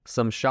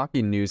some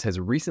shocking news has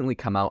recently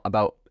come out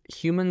about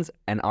humans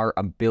and our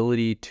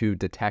ability to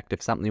detect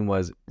if something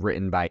was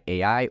written by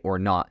AI or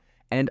not.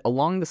 And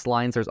along this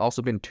lines, there's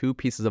also been two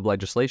pieces of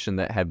legislation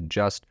that have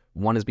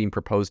one is being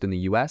proposed in the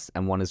US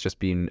and one is just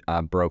being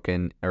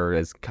broken or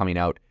is coming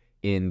out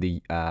in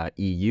the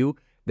EU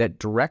that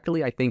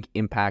directly, I think,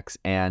 impacts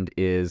and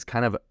is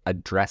kind of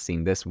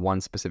addressing this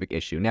one specific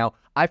issue. Now,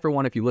 I, for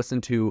one, if you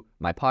listen to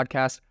my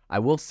podcast, I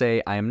will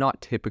say I am not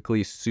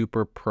typically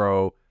super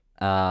pro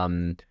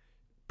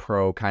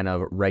kind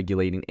of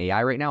regulating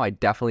AI right now. I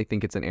definitely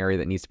think it's an area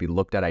that needs to be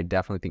looked at. I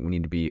definitely think we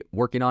need to be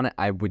working on it.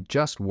 I would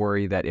just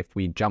worry that if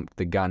we jumped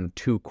the gun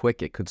too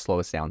quick, it could slow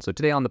us down. So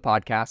today on the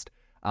podcast,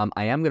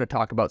 I am going to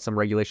talk about some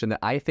regulation that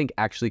I think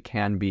actually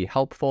can be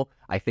helpful.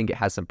 I think it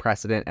has some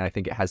precedent and I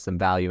think it has some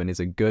value and is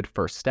a good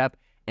first step.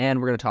 And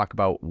we're going to talk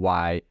about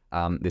why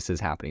this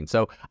is happening.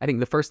 So I think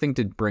the first thing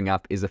to bring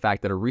up is the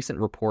fact that a recent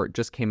report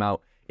just came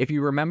out. If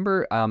you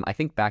remember, I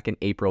think back in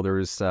April, there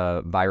was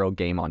a viral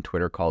game on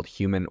Twitter called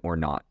Human or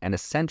Not. And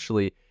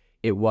essentially,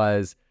 it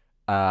was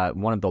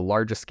one of the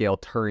largest scale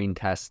Turing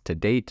tests to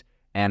date.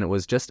 And it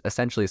was just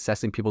essentially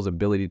assessing people's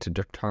ability to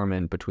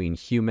determine between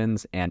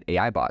humans and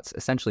AI bots.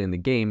 Essentially, in the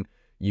game,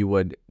 you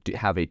would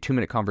have a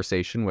 2-minute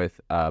conversation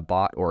with a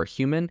bot or a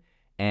human,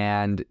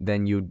 and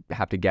then you'd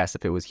have to guess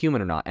if it was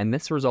human or not. And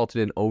this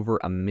resulted in over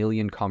 1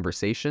 million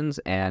conversations,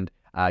 and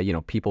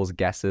people's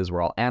guesses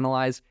were all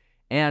analyzed.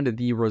 And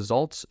the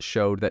results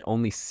showed that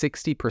only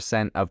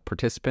 60% of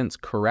participants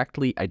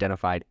correctly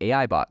identified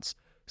AI bots.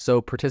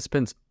 So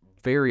participants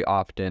very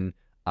often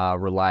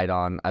relied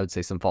on, I would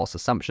say, some false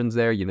assumptions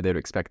there. They would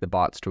expect the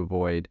bots to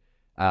avoid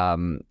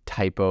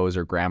typos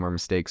or grammar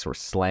mistakes or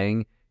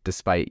slang,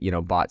 despite,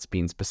 bots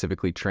being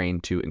specifically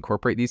trained to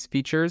incorporate these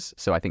features.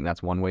 So I think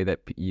that's one way that,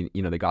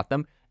 they got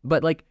them.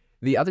 But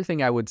the other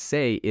thing I would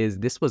say is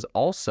this was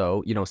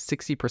also,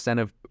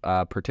 60%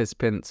 of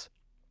participants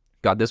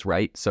got this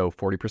right, so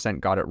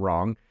 40% got it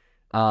wrong.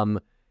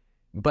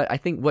 But I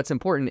think what's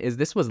important is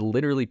this was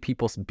literally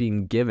people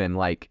being given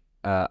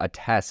a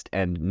test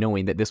and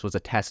knowing that this was a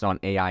test on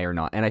AI or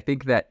not. And I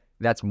think that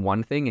that's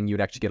one thing, and you'd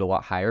actually get a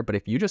lot higher. But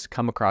if you just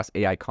come across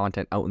AI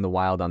content out in the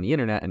wild on the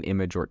internet, an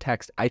image or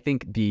text, I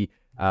think the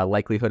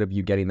likelihood of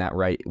you getting that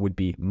right would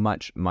be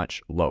much,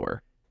 much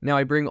lower. Now,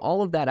 I bring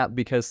all of that up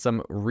because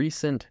some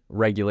recent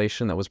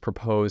regulation that was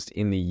proposed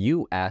in the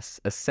US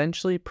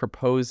essentially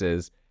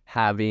proposes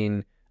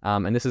having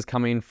and this is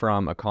coming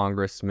from a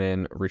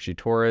Congressman, Richie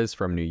Torres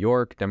from New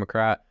York,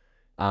 Democrat,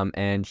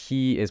 and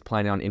he is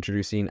planning on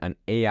introducing an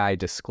AI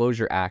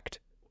Disclosure Act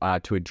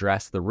to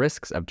address the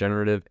risks of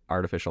generative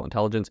artificial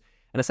intelligence.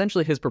 And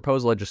essentially, his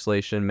proposed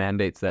legislation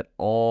mandates that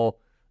all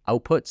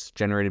outputs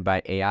generated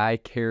by AI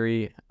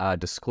carry a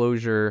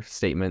disclosure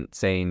statement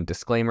saying,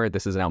 disclaimer,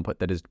 this is an output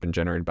that has been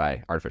generated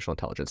by artificial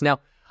intelligence. Now,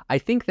 I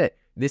think that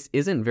this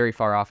isn't very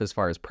far off as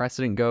far as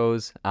precedent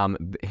goes.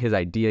 His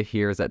idea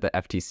here is that the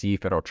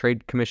FTC, Federal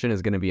Trade Commission,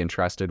 is going to be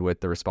entrusted with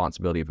the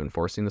responsibility of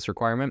enforcing this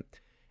requirement.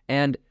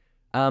 And,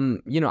 I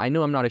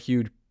know I'm not a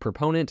huge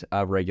proponent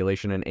of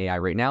regulation in AI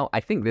right now.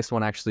 I think this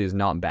one actually is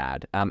not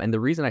bad. And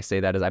the reason I say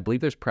that is I believe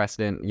there's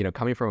precedent,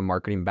 coming from a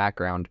marketing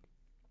background.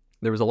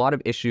 There was a lot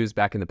of issues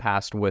back in the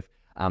past with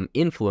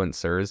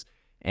influencers,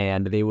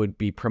 and they would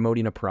be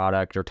promoting a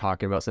product or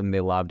talking about something they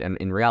loved, and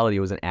in reality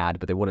it was an ad,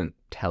 but they wouldn't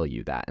tell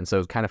you that. And so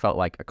it kind of felt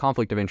like a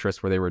conflict of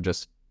interest where they were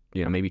just,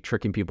 maybe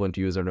tricking people into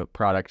using a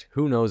product.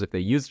 Who knows if they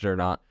used it or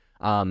not.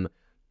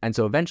 And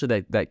so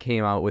eventually that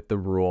came out with the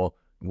rule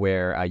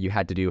where you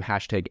had to do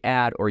hashtag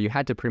ad, or you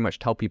had to pretty much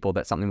tell people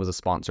that something was a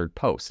sponsored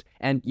post.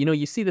 And,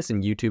 you see this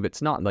in YouTube.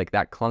 It's not like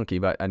that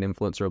clunky, but an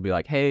influencer will be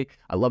like, hey,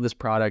 I love this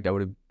product. I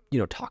would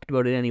have talked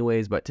about it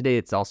anyways, but today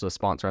it's also a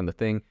sponsor on the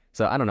thing.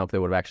 So I don't know if they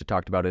would have actually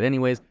talked about it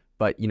anyways,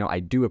 but, I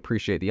do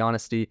appreciate the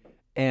honesty.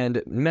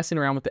 And messing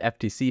around with the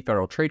FTC,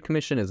 Federal Trade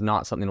Commission, is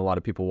not something a lot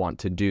of people want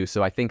to do.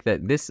 So I think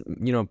that this,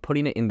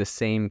 putting it in the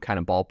same kind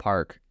of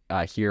ballpark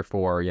here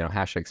for,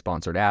 hashtag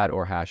sponsored ad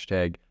or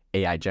hashtag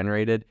AI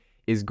generated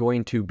is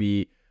going to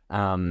be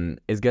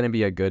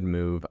a good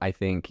move. I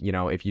think,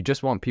 if you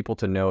just want people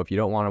to know, if you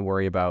don't want to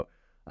worry about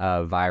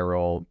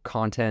viral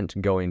content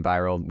going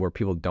viral where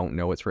people don't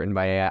know it's written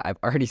by AI. I've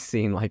already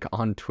seen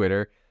on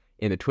Twitter,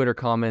 in the Twitter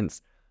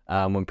comments,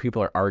 when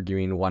people are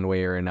arguing one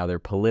way or another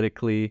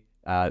politically,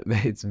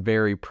 it's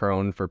very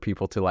prone for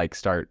people to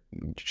start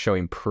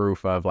showing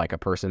proof of a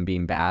person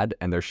being bad,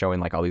 and they're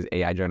showing all these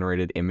AI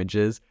generated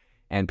images,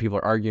 and people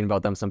are arguing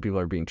about them. Some people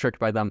are being tricked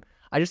by them.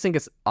 I just think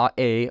it's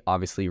A,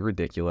 obviously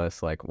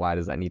ridiculous. Why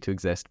does that need to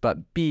exist? But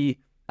B,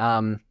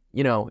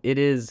 it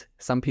is,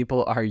 some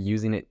people are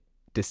using it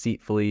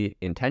deceitfully,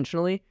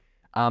 intentionally.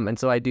 And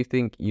so I do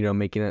think,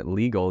 making it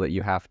legal that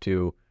you have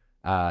to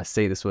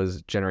say this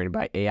was generated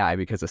by AI,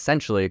 because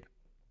essentially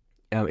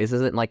this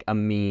isn't like a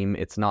meme.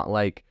 It's not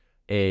like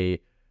a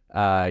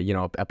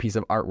piece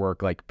of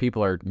artwork.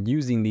 People are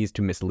using these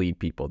to mislead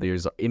people.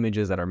 There's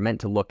images that are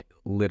meant to look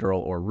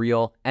literal or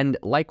real. And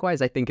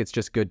likewise, I think it's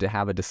just good to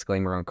have a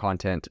disclaimer on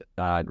content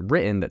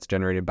written that's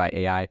generated by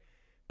AI,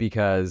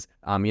 because,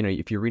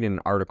 if you're reading an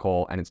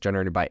article and it's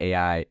generated by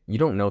AI, you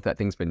don't know if that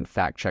thing's been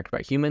fact-checked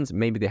by humans.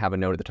 Maybe they have a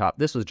note at the top,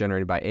 this was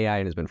generated by AI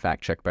and has been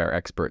fact-checked by our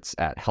experts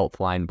at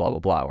Healthline, blah, blah,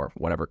 blah, or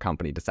whatever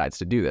company decides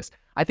to do this.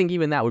 I think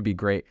even that would be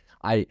great.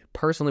 I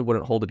personally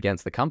wouldn't hold it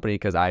against the company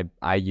because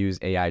I use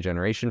AI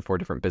generation for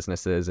different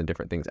businesses and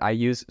different things I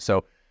use.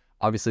 So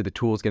obviously the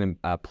tool is going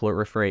to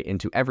proliferate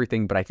into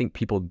everything, but I think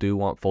people do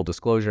want full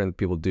disclosure and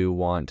people do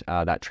want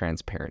that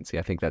transparency.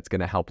 I think that's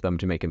going to help them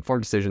to make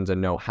informed decisions and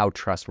know how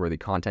trustworthy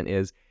content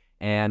is.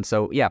 And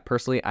so, yeah,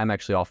 personally, I'm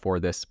actually all for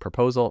this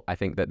proposal. I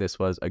think that this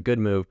was a good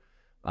move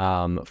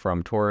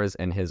from Torres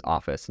and his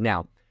office.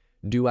 Now,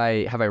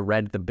 have I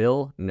read the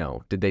bill?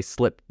 No. Did they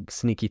slip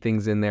sneaky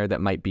things in there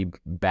that might be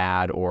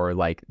bad or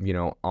like,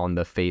 on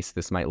the face,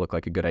 this might look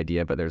like a good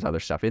idea, but there's other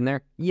stuff in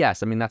there?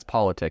 Yes. I mean, that's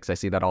politics. I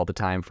see that all the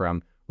time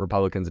from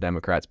Republicans and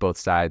Democrats, both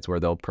sides, where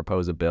they'll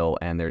propose a bill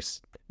and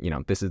there's,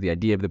 this is the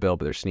idea of the bill,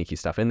 but there's sneaky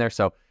stuff in there.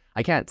 So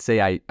I can't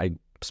say I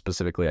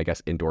specifically, I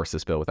guess, endorse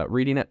this bill without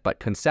reading it,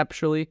 but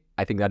conceptually,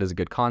 I think that is a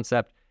good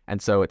concept.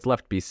 And so it's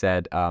left to be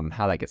said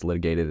how that gets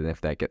litigated and if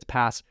that gets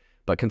passed.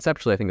 But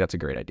conceptually, I think that's a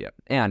great idea.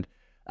 And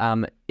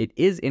it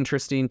is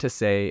interesting to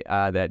say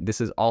that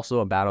this is also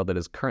a battle that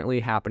is currently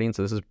happening.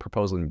 So this is a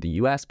proposal in the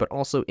US, but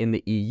also in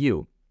the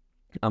EU.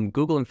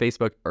 Google and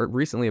Facebook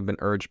recently have been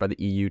urged by the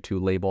EU to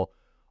label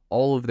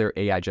all of their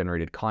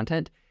AI-generated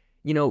content.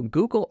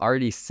 Google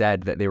already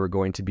said that they were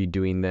going to be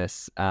doing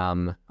this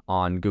on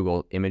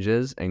Google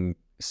Images. And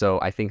so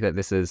I think that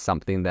this is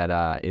something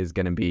that is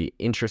going to be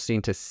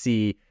interesting to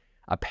see.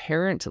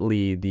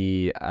 Apparently,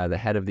 the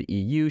head of the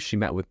EU, she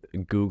met with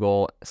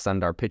Google,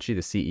 Sundar Pichai,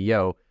 the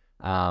CEO,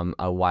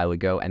 a while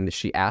ago, and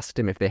she asked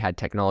him if they had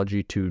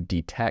technology to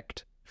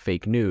detect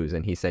fake news,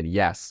 and he said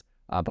yes,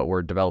 but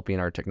we're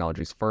developing our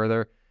technologies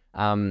further.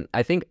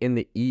 I think in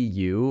the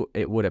EU,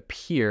 it would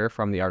appear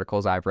from the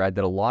articles I've read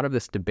that a lot of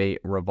this debate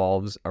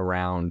revolves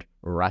around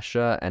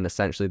Russia and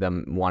essentially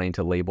them wanting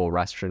to label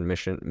Russian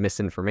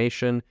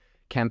misinformation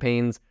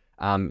campaigns.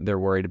 They're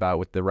worried about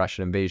with the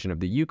Russian invasion of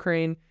the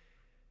Ukraine,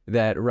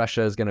 that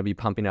Russia is going to be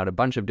pumping out a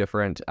bunch of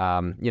different,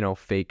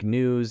 fake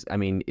news. I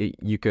mean,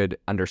 you could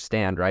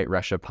understand, right?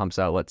 Russia pumps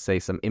out, let's say,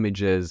 some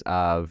images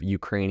of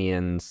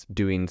Ukrainians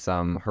doing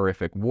some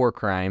horrific war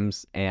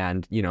crimes.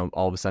 And,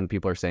 all of a sudden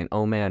people are saying,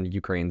 oh man,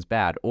 Ukraine's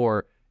bad.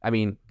 Or, I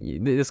mean,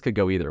 this could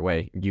go either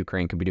way.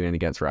 Ukraine could be doing it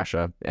against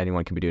Russia.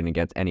 Anyone can be doing it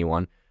against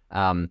anyone.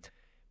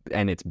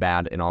 And it's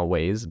bad in all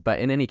ways. But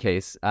in any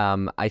case,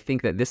 I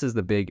think that this is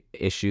the big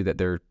issue that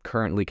they're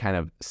currently kind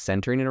of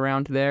centering it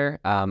around there.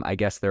 I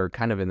guess they're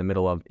kind of in the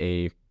middle of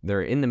a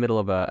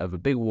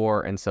big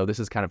war, and so this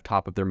is kind of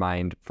top of their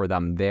mind for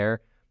them there.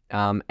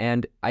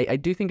 And I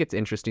do think it's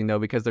interesting though,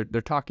 because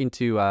they're talking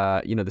to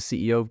the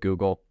CEO of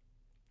Google,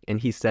 and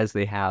he says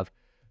they have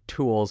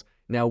tools.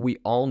 Now, we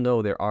all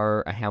know there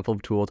are a handful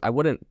of tools. I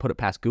wouldn't put it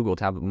past Google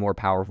to have more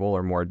powerful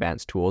or more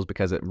advanced tools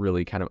because it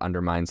really kind of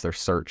undermines their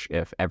search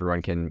if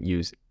everyone can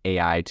use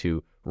AI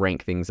to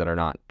rank things that are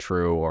not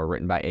true or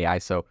written by AI.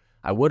 So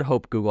I would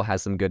hope Google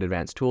has some good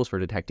advanced tools for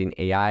detecting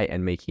AI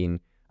and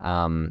making,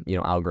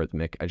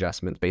 algorithmic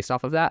adjustments based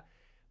off of that.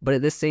 But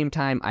at the same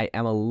time, I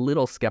am a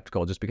little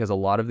skeptical just because a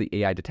lot of the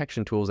AI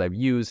detection tools I've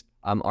used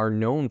are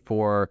known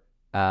for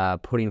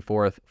putting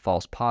forth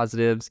false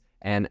positives,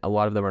 and a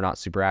lot of them are not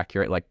super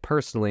accurate. Like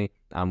personally,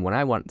 when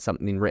I want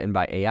something written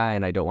by AI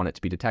and I don't want it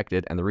to be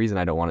detected, and the reason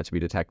I don't want it to be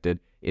detected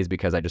is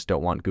because I just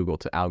don't want Google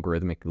to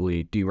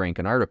algorithmically derank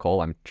an article.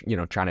 I'm,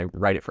 trying to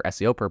write it for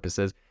SEO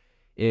purposes,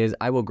 is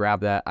I will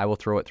grab that, I will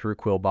throw it through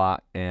Quillbot,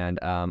 and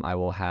I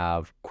will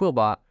have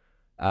Quillbot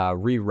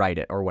rewrite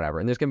it or whatever.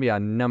 And there's going to be a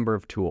number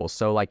of tools.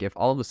 So like if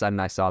all of a sudden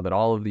I saw that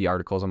all of the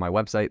articles on my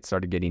website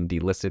started getting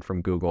delisted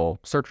from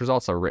Google search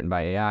results are written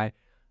by AI,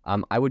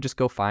 I would just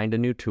go find a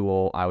new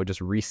tool. I would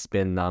just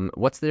respin them.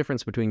 What's the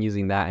difference between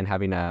using that and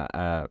having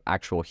a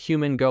actual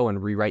human go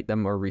and rewrite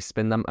them or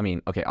respin them? I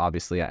mean, okay,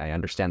 obviously I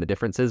understand the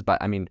differences, but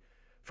I mean,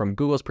 from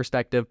Google's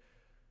perspective,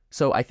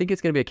 so I think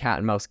it's going to be a cat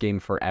and mouse game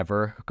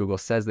forever. Google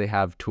says they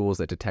have tools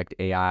that detect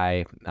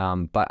AI,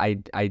 but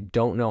I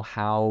don't know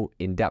how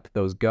in depth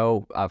those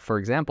go. For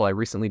example, I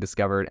recently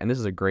discovered, and this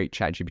is a great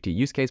ChatGPT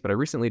use case, but I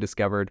recently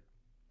discovered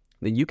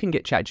that you can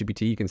get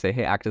ChatGPT, you can say,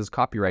 hey, act as a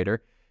copywriter,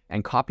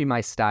 and copy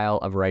my style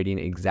of writing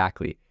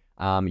exactly.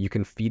 You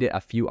can feed it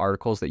a few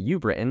articles that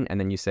you've written,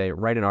 and then you say,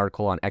 write an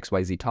article on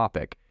XYZ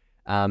topic,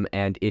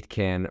 and it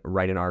can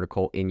write an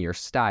article in your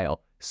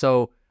style.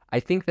 So I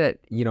think that,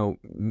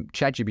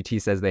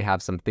 ChatGPT says they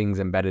have some things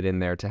embedded in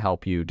there to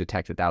help you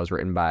detect that was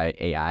written by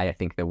AI. I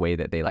think the way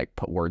that they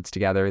put words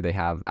together, they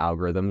have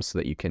algorithms so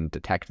that you can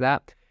detect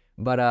that.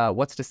 But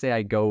what's to say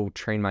I go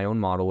train my own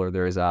model, or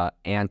there's a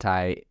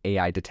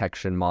anti-AI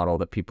detection model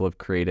that people have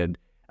created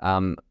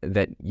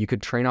that you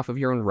could train off of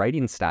your own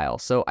writing style.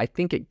 So I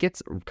think it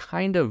gets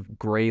kind of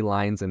gray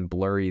lines and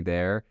blurry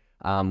there,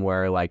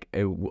 where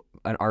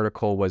an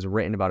article was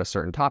written about a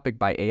certain topic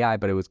by AI,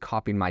 but it was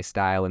copying my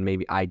style, and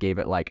maybe I gave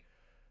it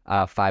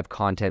 5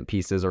 content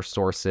pieces or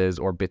sources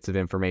or bits of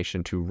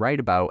information to write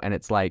about. And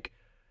it's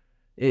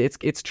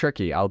It's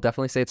tricky. I'll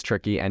definitely say it's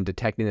tricky, and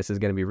detecting this is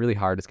going to be really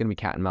hard. It's going to be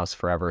cat and mouse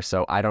forever.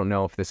 So I don't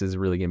know if this is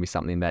really going to be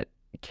something that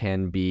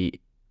can be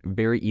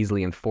very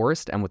easily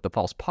enforced. And with the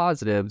false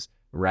positives,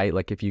 right?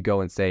 Like if you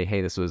go and say,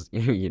 hey, this was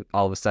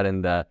all of a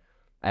sudden the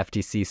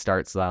FTC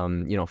starts,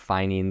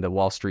 fining the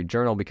Wall Street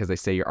Journal because they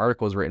say your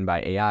article was written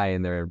by AI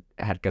and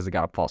because it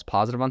got a false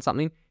positive on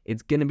something.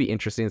 It's going to be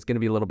interesting. It's going to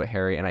be a little bit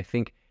hairy. And I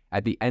think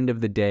at the end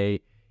of the day,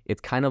 it's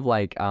kind of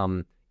like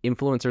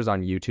influencers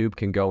on YouTube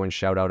can go and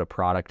shout out a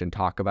product and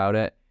talk about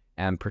it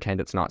and pretend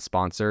it's not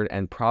sponsored,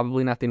 and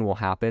probably nothing will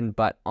happen.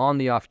 But on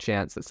the off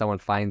chance that someone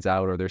finds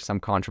out or there's some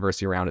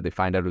controversy around it, they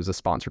find out it was a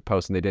sponsored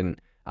post and they didn't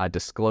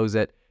disclose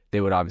it,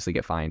 they would obviously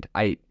get fined.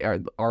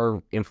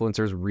 Are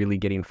influencers really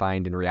getting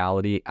fined in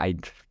reality? I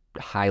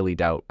highly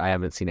doubt. I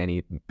haven't seen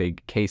any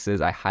big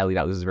cases. I highly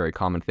doubt this is a very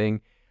common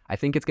thing. I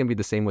think it's going to be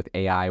the same with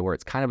AI, where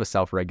it's kind of a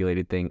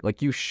self-regulated thing.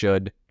 Like, you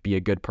should be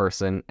a good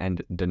person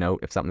and denote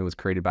if something was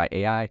created by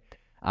AI.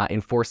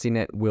 Enforcing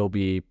it will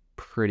be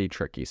pretty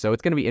tricky. So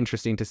it's going to be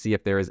interesting to see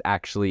if there is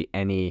actually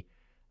any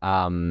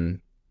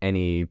kind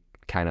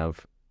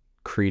of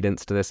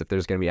credence to this, if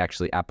there's going to be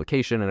actually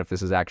application, and if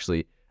this is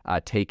actually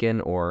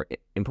taken or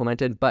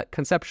implemented. But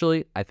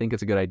conceptually, I think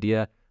it's a good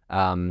idea,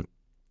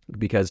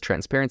 because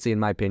transparency, in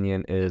my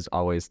opinion, is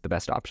always the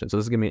best option. So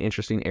this is going to be an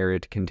interesting area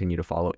to continue to follow.